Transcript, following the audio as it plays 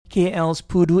KL's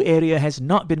Pudu area has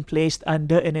not been placed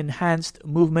under an enhanced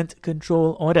movement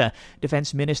control order.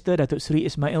 Defence Minister Datuk Seri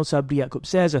Ismail Sabri Yaakob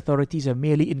says authorities have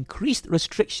merely increased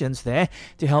restrictions there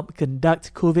to help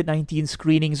conduct COVID-19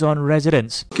 screenings on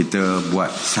residents. Kita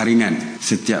buat saringan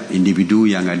setiap individu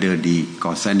yang ada di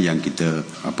kawasan yang kita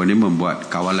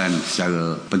membuat kawalan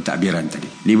secara pentadbiran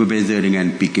tadi. Ini berbeza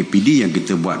dengan PKPD yang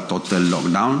kita buat total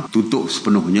lockdown, tutup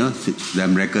sepenuhnya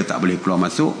dan mereka tak boleh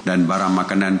keluar masuk dan barang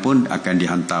makanan pun akan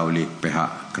dihantar oleh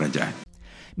pihak kerajaan.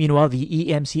 Meanwhile, the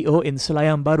EMCO in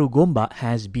Selayang Baru Gombak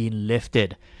has been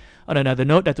lifted. On another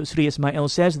note, Datuk Seri Ismail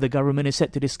says the government is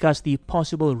set to discuss the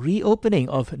possible reopening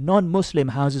of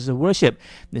non-Muslim houses of worship.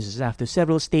 This is after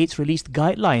several states released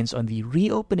guidelines on the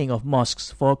reopening of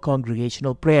mosques for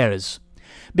congregational prayers.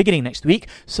 Beginning next week,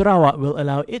 Sarawak will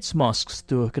allow its mosques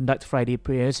to conduct Friday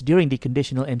prayers during the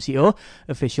conditional MCO.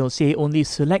 Officials say only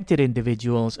selected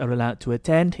individuals are allowed to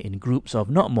attend in groups of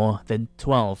not more than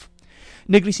 12.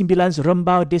 Negeri Sembilan's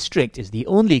Rembau district is the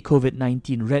only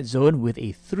COVID-19 red zone with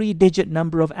a 3-digit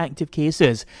number of active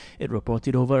cases. It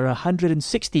reported over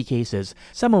 160 cases,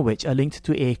 some of which are linked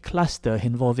to a cluster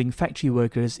involving factory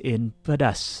workers in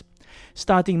Pedas.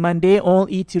 Starting Monday, all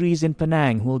eateries in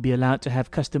Penang will be allowed to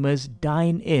have customers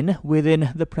dine in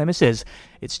within the premises.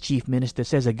 Its chief minister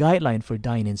says a guideline for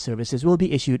dine-in services will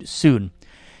be issued soon.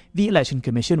 The Election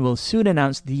Commission will soon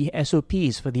announce the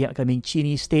SOPs for the upcoming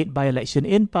Chini state by-election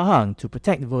in Pahang to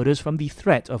protect voters from the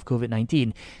threat of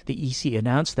COVID-19. The EC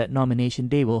announced that nomination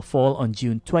day will fall on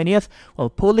June 20th, while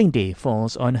polling day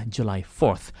falls on July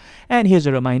 4th. And here's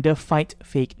a reminder, fight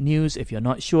fake news. If you're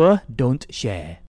not sure, don't share.